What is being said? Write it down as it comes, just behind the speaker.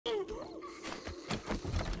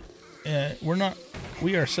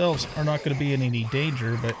we ourselves are not going to be in any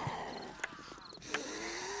danger,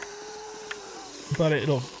 but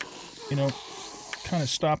it'll, you know, kind of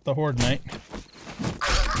stop the Horde Knight.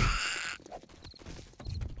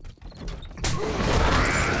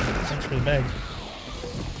 Thanks for the bag.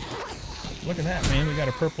 Look at that, man. We got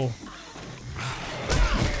a purple.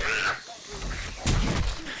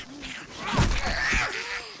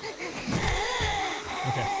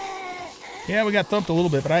 Okay. Yeah, we got thumped a little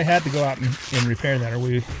bit, but I had to go out and repair that, or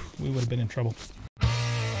we would have been in trouble.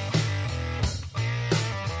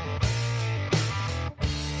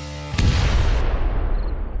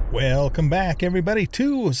 Welcome back, everybody,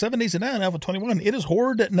 to 7 Days of Down, Alpha 21. It is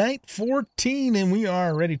Horde Night 14, and we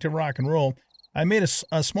are ready to rock and roll. I made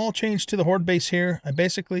a small change to the Horde base here. I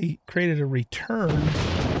basically created a return,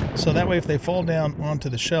 so that way if they fall down onto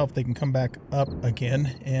the shelf, they can come back up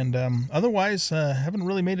again. And otherwise, haven't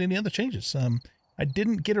really made any other changes. I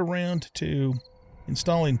didn't get around to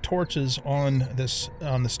installing torches on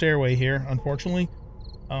the stairway here, unfortunately.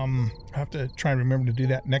 I have to try and remember to do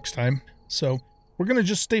that next time. So we're going to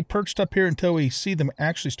just stay perched up here until we see them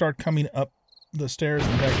actually start coming up the stairs.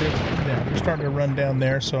 In fact, they're starting to run down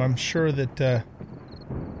there, so I'm sure that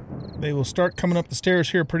they will start coming up the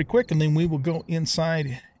stairs here pretty quick, and then we will go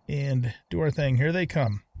inside and do our thing. Here they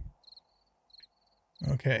come.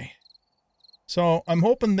 Okay. So I'm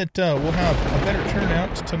hoping that we'll have a better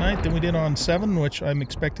turnout tonight than we did on 7, which I'm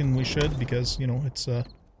expecting we should, because, you know, it's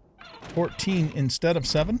 14 instead of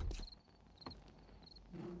 7.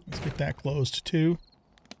 Let's get that closed too.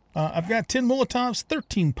 I've got 10 Molotovs,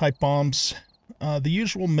 13 pipe bombs, the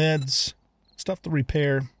usual meds, stuff to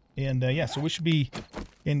repair, and yeah, so we should be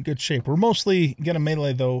in good shape. We're mostly going to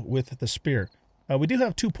melee, though, with the spear. We do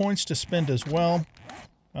have 2 points to spend as well,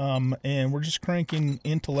 and we're just cranking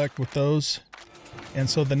intellect with those. And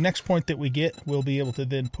so the next point that we get, we'll be able to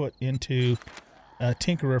then put into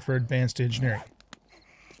Tinkerer for advanced engineering.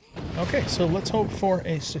 Okay, so let's hope for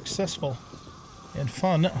a successful and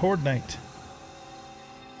fun Horde Night.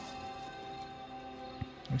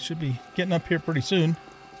 We should be getting up here pretty soon.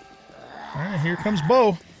 Alright, here comes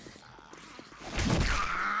Bo.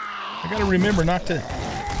 I gotta remember not to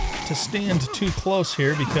stand too close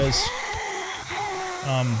here, because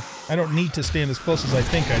I don't need to stand as close as I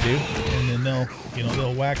think I do, and then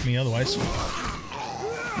they'll whack me otherwise.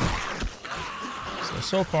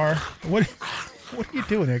 So far, what are you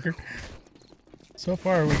doing, Edgar? So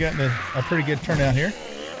far, we've gotten a pretty good turnout here.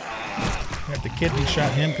 We have to kidney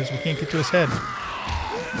shot him because we can't get to his head.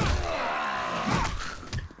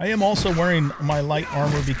 I am also wearing my light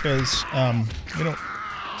armor because,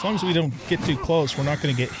 as long as we don't get too close, we're not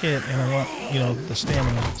going to get hit, and I want, the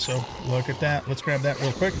stamina. So, look at that. Let's grab that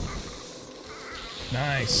real quick.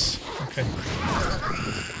 Nice. Okay.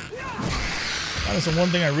 That is the one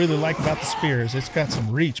thing I really like about the spear, is it's got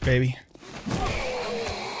some reach, baby.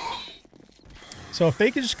 So if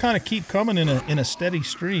they could just kind of keep coming in a steady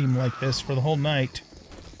stream like this for the whole night,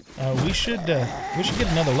 we should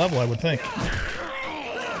get another level, I would think.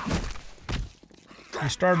 We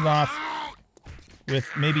started off with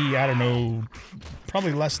maybe, I don't know,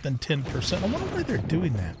 probably less than 10%. I wonder why they're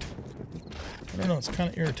doing that. I don't know, it's kind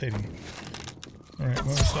of irritating. Alright,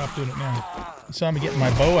 well, let's stop doing it now. You saw me getting my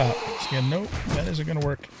bow out. Saying, nope, that isn't going to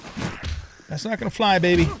work. That's not going to fly,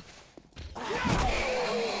 baby.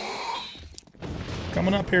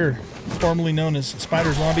 Coming up here, formerly known as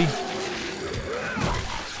Spider Zombie.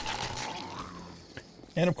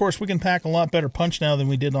 And of course, we can pack a lot better punch now than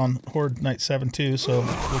we did on Horde Night 7 too, so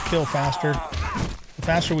we'll kill faster. The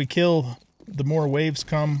faster we kill, the more waves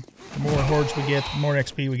come, the more hordes we get, the more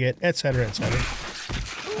XP we get, etc., etc.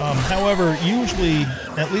 However, usually,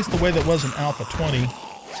 at least the way that was in Alpha 20,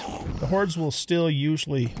 the hordes will still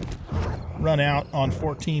usually run out on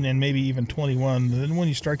 14 and maybe even 21. Then when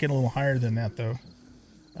you start getting a little higher than that, though,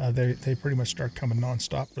 they pretty much start coming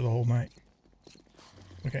non-stop for the whole night.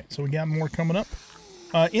 Okay, so we got more coming up.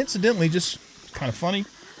 Incidentally, just kind of funny,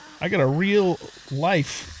 I got a real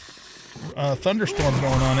life thunderstorm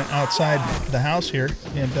going on outside the house here,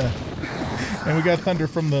 and we got thunder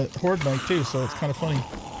from the Horde Knight too, so it's kind of funny.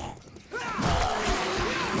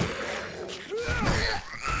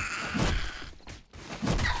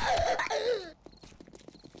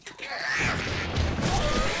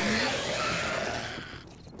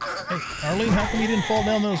 Hey, Arlene, how come you didn't fall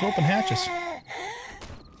down those open hatches?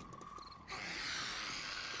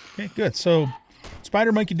 Okay, good. So,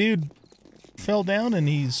 Spider Monkey Dude fell down, and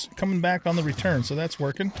he's coming back on the return, so that's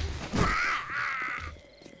working.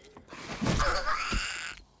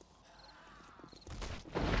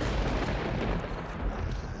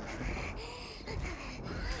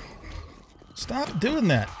 Stop doing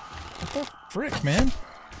that. What the frick, man?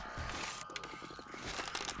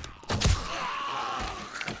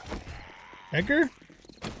 Edgar?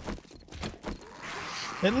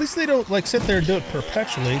 At least they don't, like, sit there and do it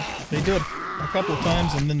perpetually. They do it a couple of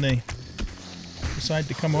times and then they decide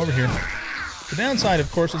to come over here. The downside,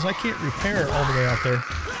 of course, is I can't repair it all the way out there.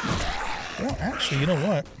 Well, actually, you know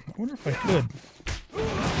what? I wonder if I could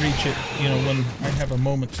reach it, you know, when I have a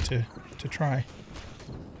moment to try.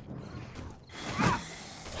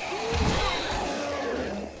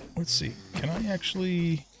 Let's see. Can I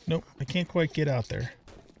actually... Nope, I can't quite get out there.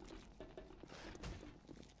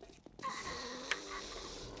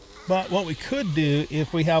 But what we could do,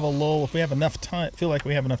 if we have a lull, if we have enough time, feel like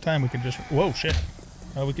we have enough time, we could just... Whoa, shit.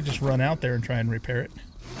 We could just run out there and try and repair it.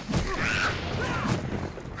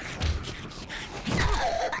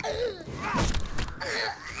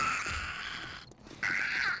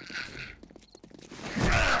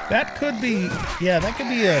 That could be... Yeah, that could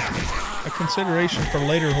be a consideration for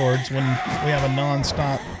later hordes when we have a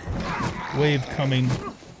non-stop wave coming.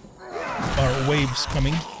 Or waves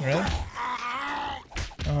coming, rather.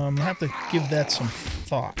 I have to give that some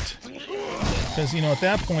thought. Because, you know, at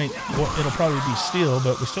that point, well, it'll probably be steel,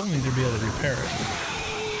 but we still need to be able to repair it.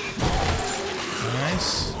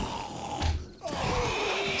 Nice.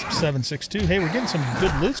 762. Hey, we're getting some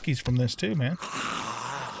good lootskis from this, too, man.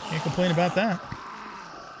 Can't complain about that.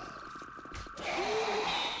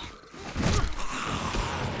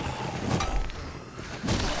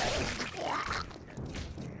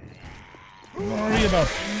 We're already about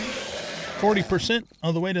 40%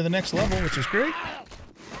 on the way to the next level, which is great.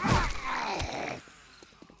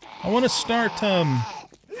 I want to start,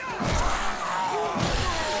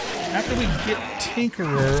 after we get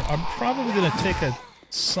Tinkerer, I'm probably going to take a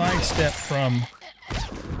sidestep from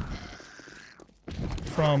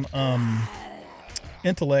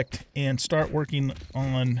Intellect and start working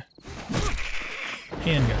on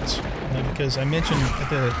handguns. Because I mentioned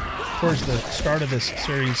towards the start of this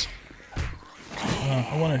series,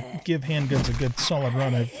 I want to give handguns a good solid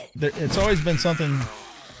run. It's always been something...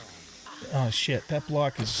 Oh shit, that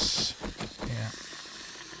block is... Yeah.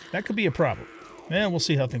 That could be a problem. Yeah, we'll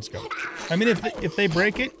see how things go. I mean, if they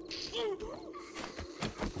break it...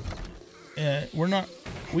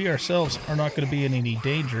 we ourselves are not going to be in any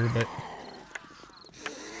danger,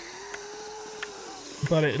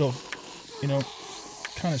 but it'll, you know,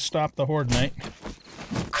 kind of stop the Horde Knight.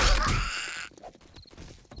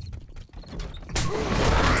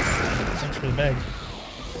 Thanks for the bag.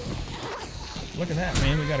 Look at that,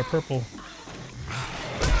 man. We got a purple.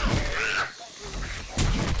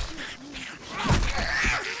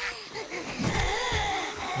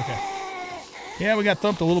 Okay. Yeah, we got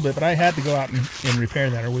thumped a little bit, but I had to go out and repair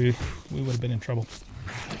that, or we would have been in trouble.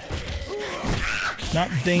 Not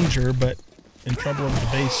danger, but in trouble of the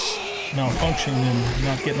base malfunctioning and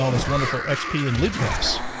not getting all this wonderful XP and loot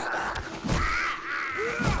drops.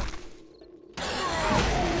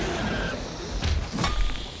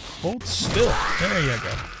 Hold still. There you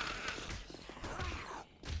go.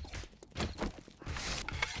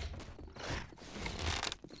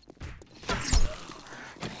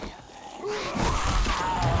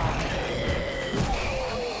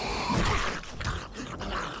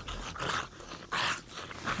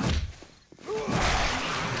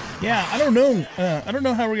 Yeah, I don't know. I don't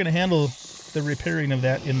know how we're going to handle the repairing of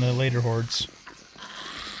that in the later hordes.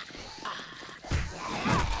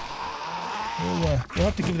 We'll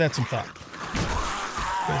have to give that some thought.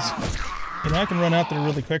 Because, you know, I can run out there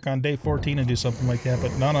really quick on day 14 and do something like that,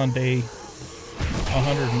 but not on day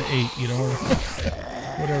 108, you know, or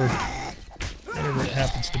whatever it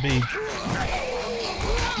happens to be.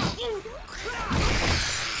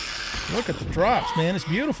 Look at the drops, man. It's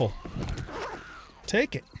beautiful.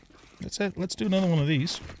 Take it. Let's do another one of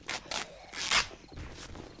these.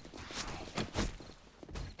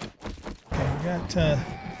 Okay, we got,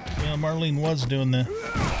 you know, Marlene was doing the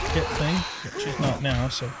hit thing, but she's not now,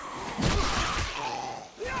 so.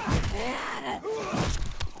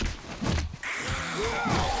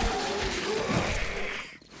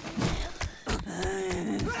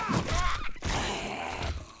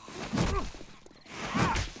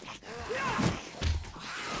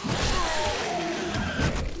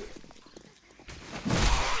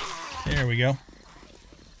 There we go.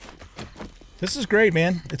 This is great,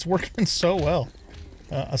 man. It's working so well.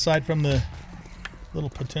 Aside from the little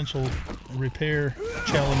potential repair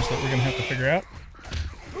challenge that we're going to have to figure out.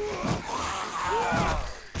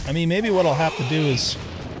 I mean, maybe what I'll have to do is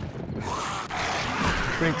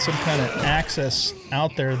create some kind of access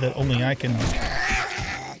out there that only I can,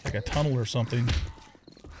 like a tunnel or something.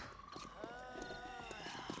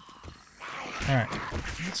 Alright,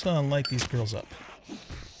 let's light these girls up.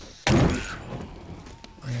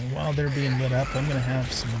 And while they're being lit up, I'm going to have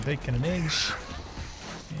some bacon and eggs.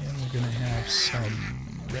 And we're going to have some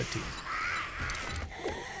red tea.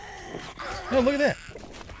 Oh, look at that.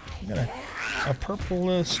 We got a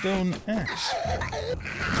purple stone axe.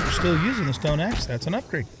 If we're still using the stone axe, that's an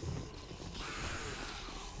upgrade.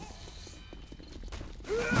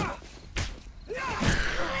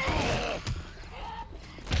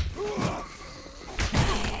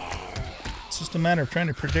 It's just a matter of trying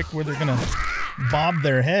to predict where they're going to bob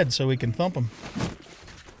their head so we can thump them.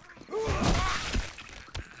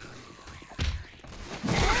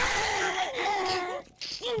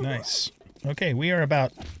 Nice. Okay, we are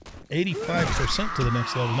about 85% to the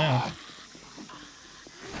next level now.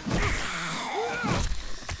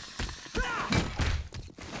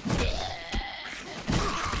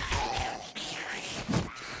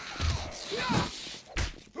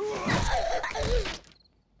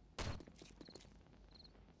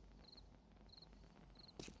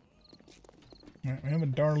 All right, we have a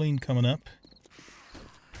Darlene coming up.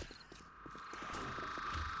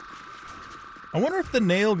 I wonder if the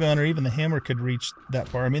nail gun or even the hammer could reach that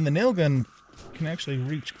far. I mean, the nail gun can actually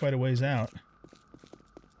reach quite a ways out.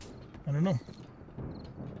 I don't know.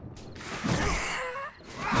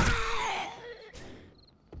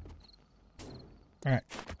 Alright.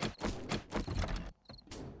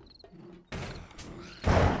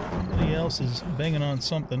 Somebody else is banging on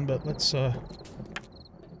something, but let's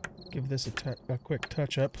give this a quick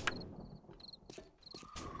touch-up.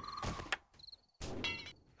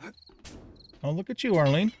 Oh, look at you,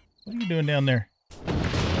 Arlene. What are you doing down there?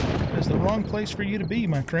 That's the wrong place for you to be,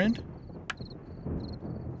 my friend.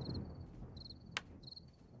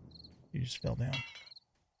 You just fell down.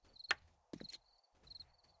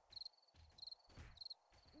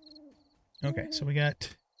 Okay, so we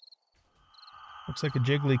got... looks like a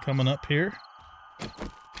Jiggly coming up here.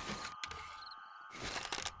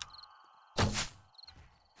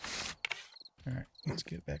 Alright, let's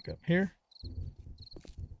get back up here.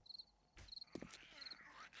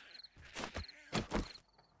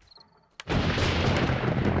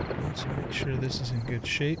 Let's make sure this is in good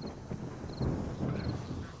shape.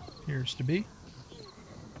 Appears to be.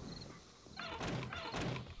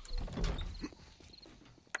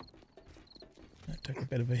 That took a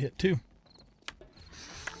bit of a hit too.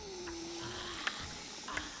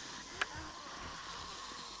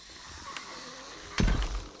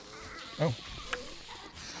 Oh.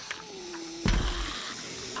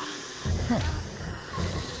 Huh.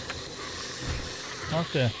 I'll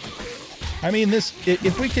have to... I mean, this,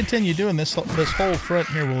 if we continue doing this whole front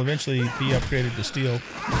here will eventually be upgraded to steel.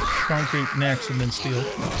 Concrete next and then steel.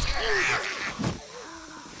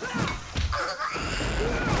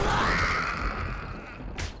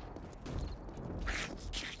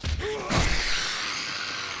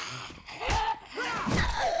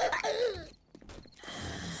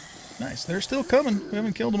 Nice, they're still coming. We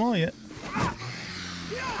haven't killed them all yet.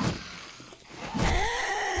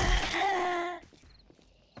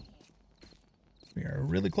 We are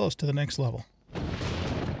really close to the next level.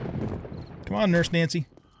 Come on, Nurse Nancy.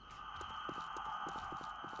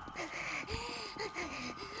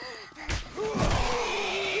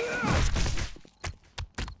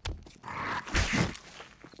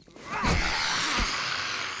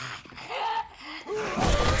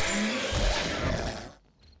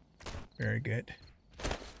 Very good.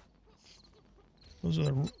 Those are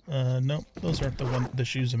the no, those aren't the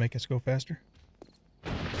shoes that make us go faster. I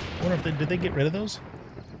wonder if did they get rid of those?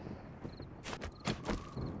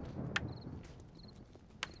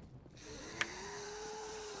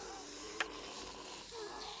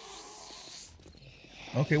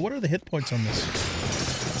 Okay, what are the hit points on this?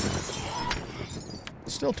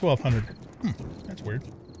 Still 1,200. That's weird.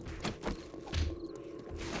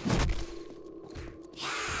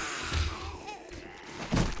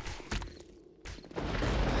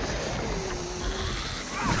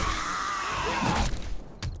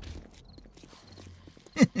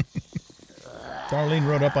 Darlene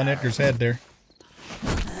rode up on Edgar's head there.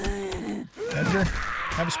 Edgar,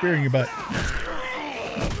 have a spear in your butt.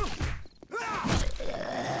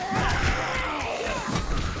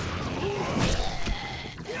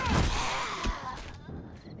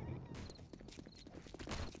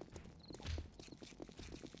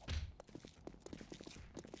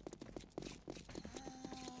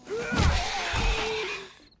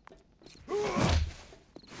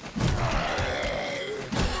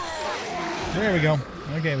 There we go.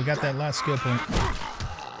 Okay, we got that last skill point.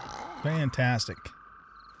 Fantastic.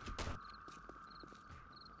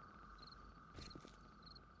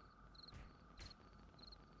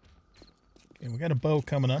 Okay, we got a bow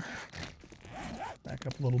coming up. Back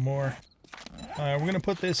up a little more. We're going to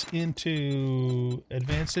put this into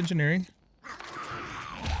advanced engineering.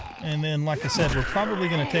 And then, like I said, we're probably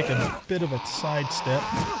going to take a bit of a sidestep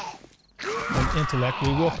on intellect. We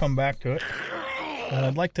will come back to it. But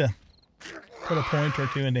I'd like to put a point or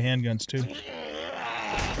two into handguns, too.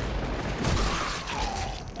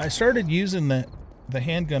 I started using the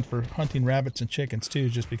handgun for hunting rabbits and chickens, too,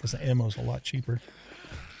 just because the ammo is a lot cheaper.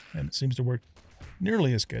 And it seems to work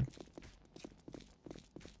nearly as good.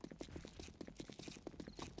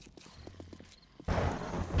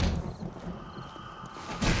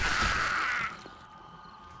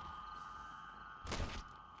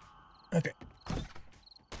 Okay.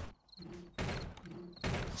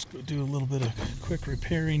 Let's go do a little bit of quick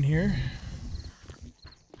repairing here.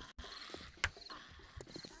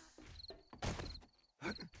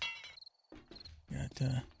 Got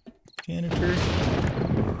janitor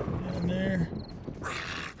down there.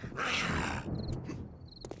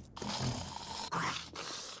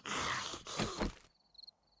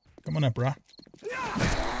 Come on up, brah.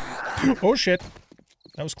 Oh shit.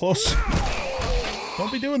 That was close.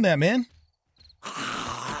 Don't be doing that, man.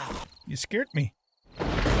 You scared me.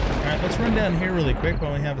 Alright, let's run down here really quick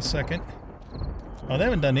while we have a second. Oh, they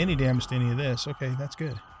haven't done any damage to any of this. Okay, that's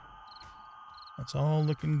good. That's all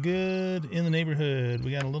looking good in the neighborhood.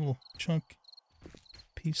 We got a little chunk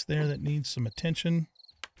piece there that needs some attention.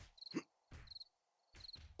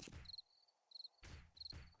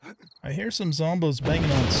 I hear some zombos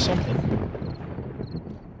banging on something.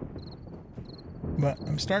 But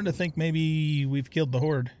I'm starting to think maybe we've killed the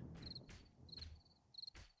Horde.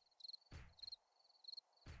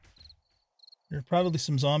 There are probably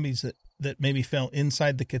some zombies that maybe fell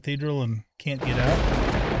inside the cathedral and can't get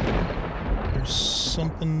out. There's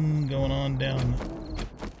something going on down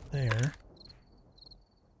there.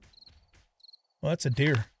 Well, that's a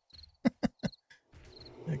deer.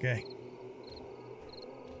 Okay.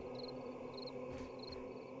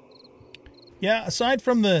 Yeah, aside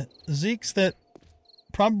from the Zeeks that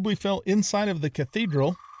probably fell inside of the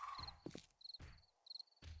cathedral,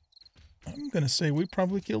 I'm going to say we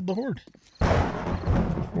probably killed the Horde.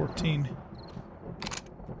 14.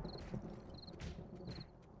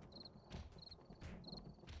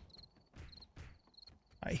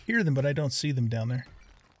 I hear them, but I don't see them down there.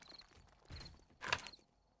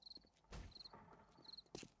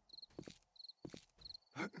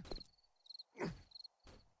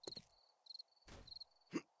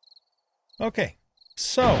 Okay,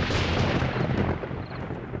 so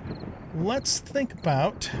let's think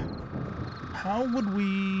about how would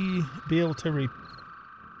we be able to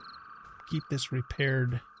keep this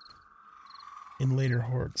repaired in later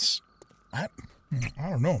hordes. I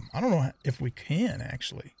don't know. I don't know if we can,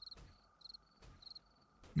 actually.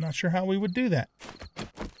 I'm not sure how we would do that.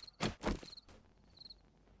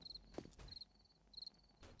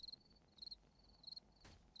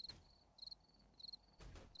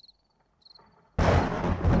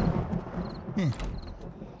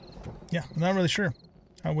 Yeah, I'm not really sure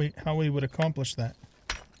how we would accomplish that.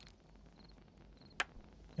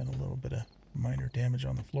 Got a little bit of minor damage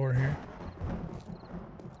on the floor here.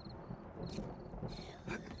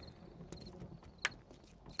 Let's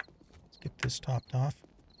get this topped off.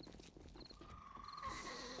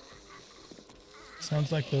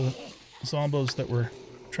 Sounds like the zombos that were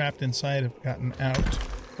trapped inside have gotten out.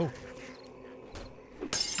 Oh. I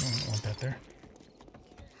don't want that there.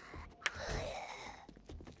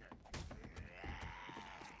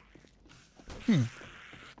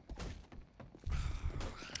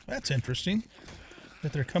 That's interesting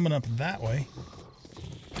that they're coming up that way.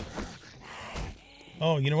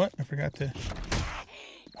 Oh, you know what? I forgot to...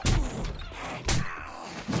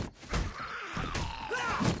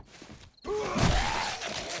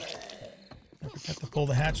 pull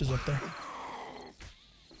the hatches up there.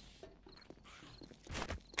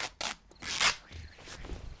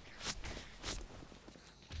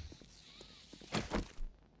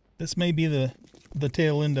 This may be the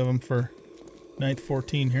tail end of them for night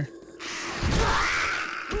 14 here.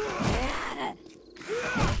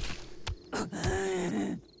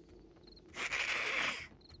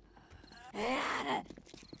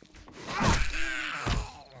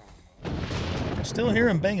 I still hear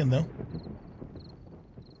him banging though.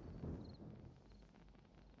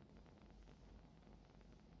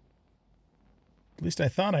 At least I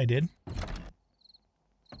thought I did.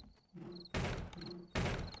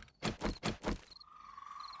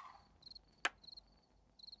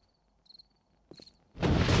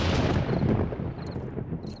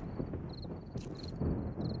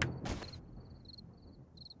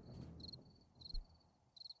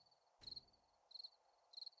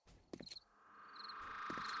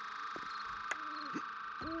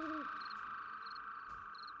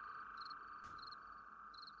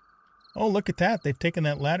 Oh, look at that. They've taken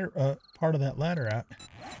that ladder, part of that ladder out.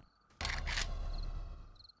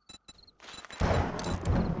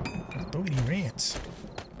 Boogity rants.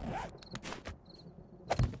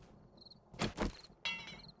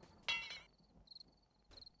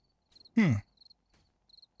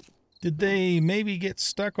 Did they maybe get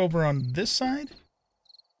stuck over on this side?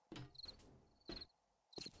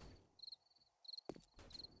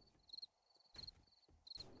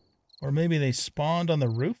 Or maybe they spawned on the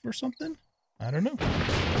roof or something? I don't know.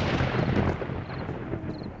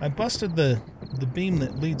 I busted the beam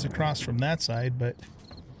that leads across from that side, but...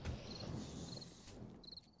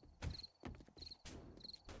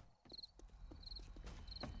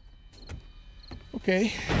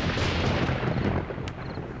 Okay.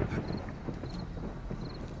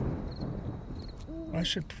 I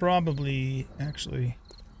should probably actually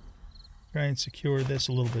try and secure this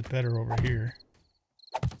a little bit better over here.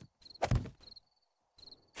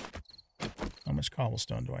 How much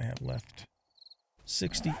cobblestone do I have left?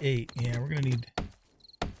 68. Yeah, we're gonna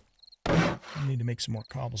need to make some more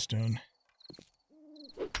cobblestone.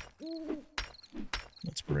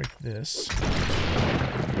 Let's break this.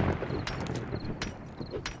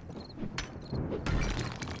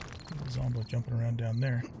 Zombie jumping around down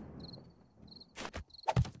there.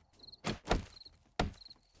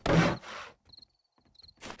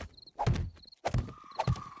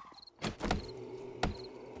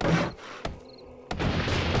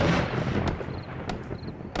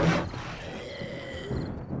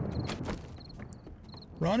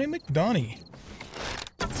 Ronnie McDonnie.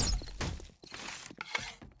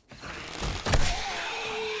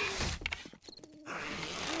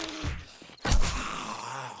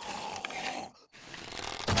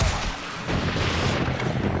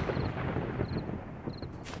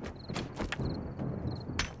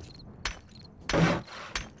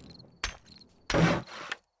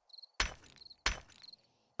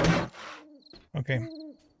 Okay,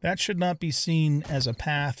 that should not be seen as a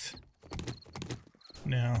path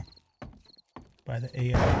now by the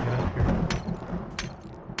AI to get up here.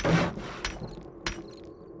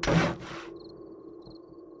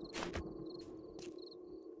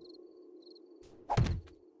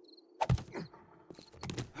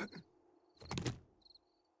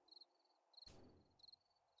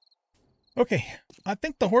 Okay, I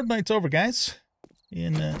think the Horde Night's over, guys.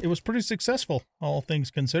 And it was pretty successful, all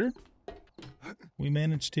things considered. We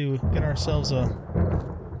managed to get ourselves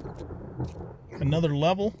another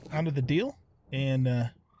level out of the deal,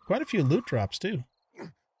 and quite a few loot drops too.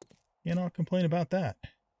 Can't all complain about that.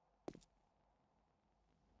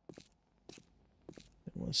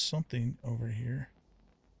 There was something over here.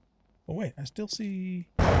 Oh wait, I still see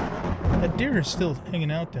that deer is still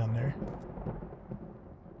hanging out down there.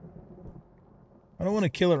 I don't want to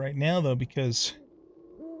kill it right now though, because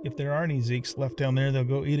if there are any Zeeks left down there, they'll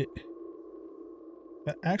go eat it.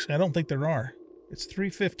 But actually, I don't think there are. It's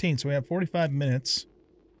 3:15, so we have 45 minutes.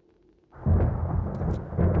 That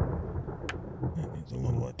needs a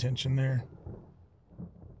little attention there.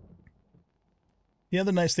 The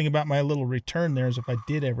other nice thing about my little return there is if I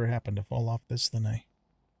did ever happen to fall off this, then I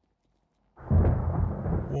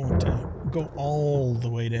won't go all the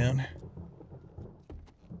way down.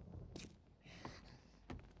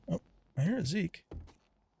 Oh, I hear a Zeke.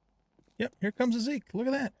 Yep, here comes a Zeke. Look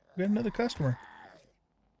at that. We got another customer.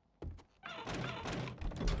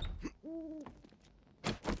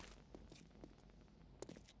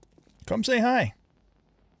 Come say hi.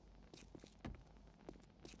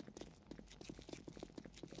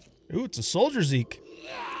 Ooh, it's a soldier Zeke.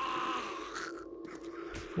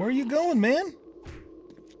 Where are you going, man?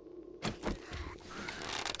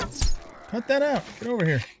 Cut that out. Get over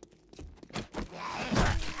here.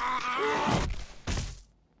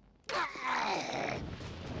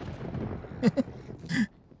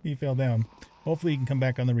 He fell down. Hopefully he can come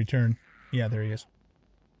back on the return. Yeah, there he is.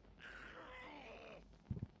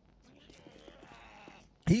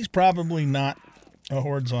 He's probably not a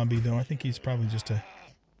Horde zombie, though. I think he's probably just a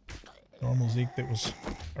normal Zeke that was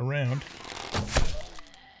around.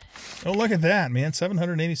 Oh, look at that, man.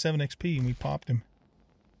 787 XP, and we popped him.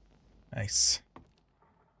 Nice.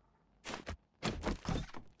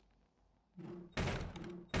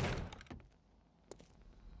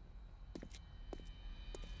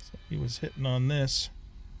 So he was hitting on this.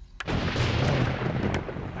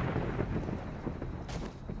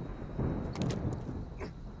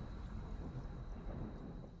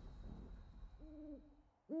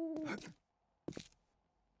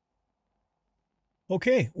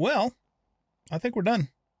 Okay, well, I think we're done.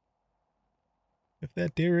 If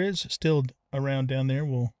that deer is still around down there,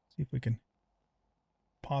 we'll see if we can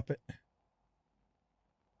pop it.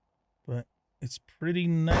 But it's pretty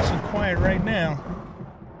nice and quiet right now.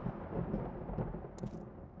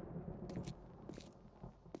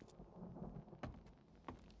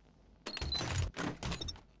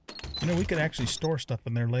 You know, we could actually store stuff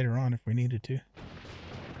in there later on if we needed to.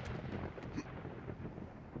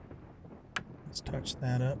 Let's touch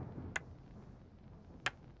that up.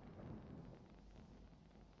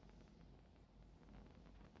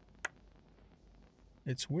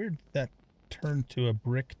 It's weird that turned to a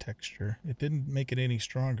brick texture. It didn't make it any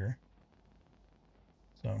stronger.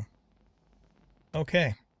 So,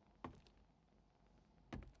 okay.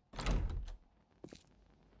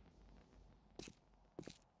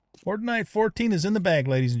 Horde Night 14 is in the bag,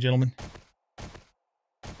 ladies and gentlemen.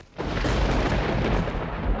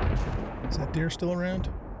 Is that deer still around?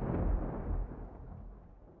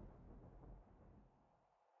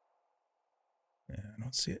 Yeah, I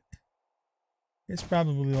don't see it. It's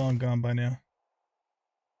probably long gone by now.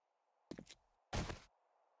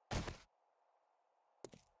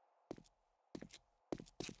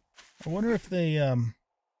 I wonder if they, oh,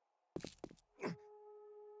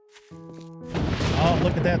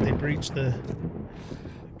 look at that. They breached the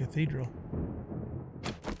cathedral.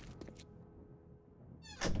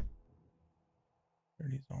 There are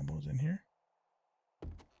these zombos in here.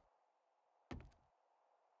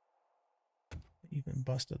 They even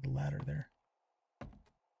busted the ladder there.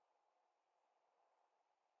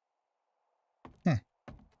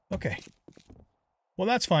 Okay. Well,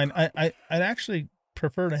 that's fine. I'd actually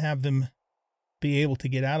prefer to have them be able to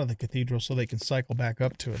get out of the cathedral so they can cycle back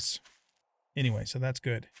up to us. Anyway, so that's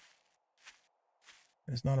good.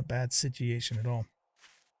 It's not a bad situation at all.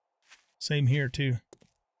 Same here, too.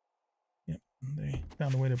 Yep, they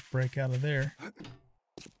found a way to break out of there.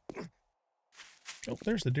 Oh,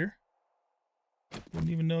 there's the deer. Didn't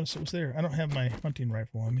even notice it was there. I don't have my hunting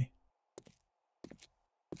rifle on me.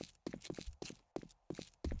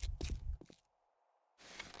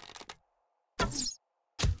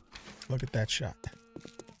 Look at that shot.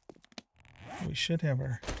 We should have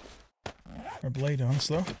our blade on us,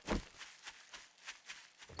 though.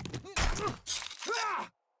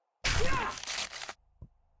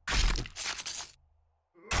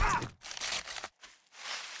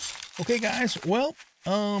 Okay, guys. Well,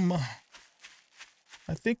 I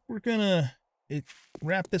think we're gonna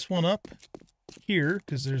wrap this one up here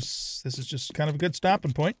because this is just kind of a good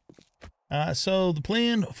stopping point. So the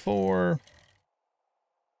plan for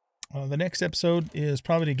the next episode is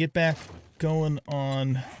probably to get back going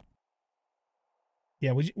on.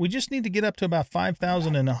 Yeah, we just need to get up to about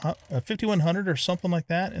 5,000 and 5,100 or something like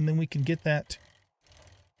that, and then we can get that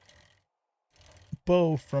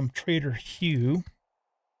bow from Trader Hugh.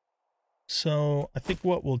 So I think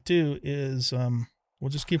what we'll do is we'll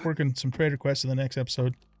just keep working some trader quests in the next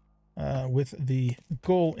episode with the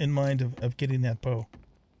goal in mind of getting that bow.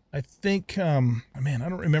 I think, man, I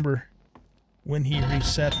don't remember when he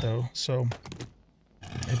reset though, so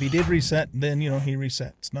if he did reset, then, you know, he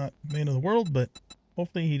reset. It's not the end of the world, but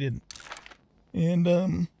hopefully he didn't.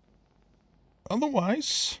 And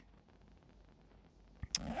otherwise,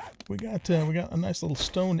 we got a nice little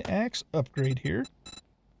stone axe upgrade here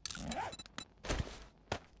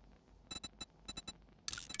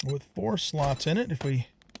with 4 slots in it. If we,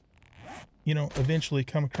 you know, eventually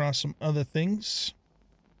come across some other things,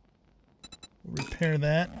 we'll repair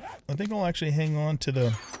that. I think I'll actually hang on to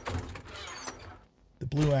the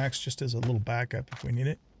blue axe just as a little backup if we need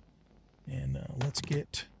it. And let's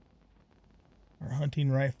get our hunting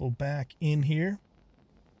rifle back in here.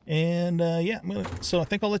 And yeah, so I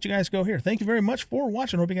think I'll let you guys go here. Thank you very much for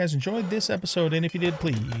watching. Hope you guys enjoyed this episode. And if you did,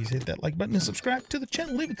 please hit that like button and subscribe to the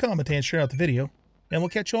channel. Leave a comment and share out the video. And we'll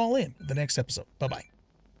catch you all in the next episode. Bye-bye.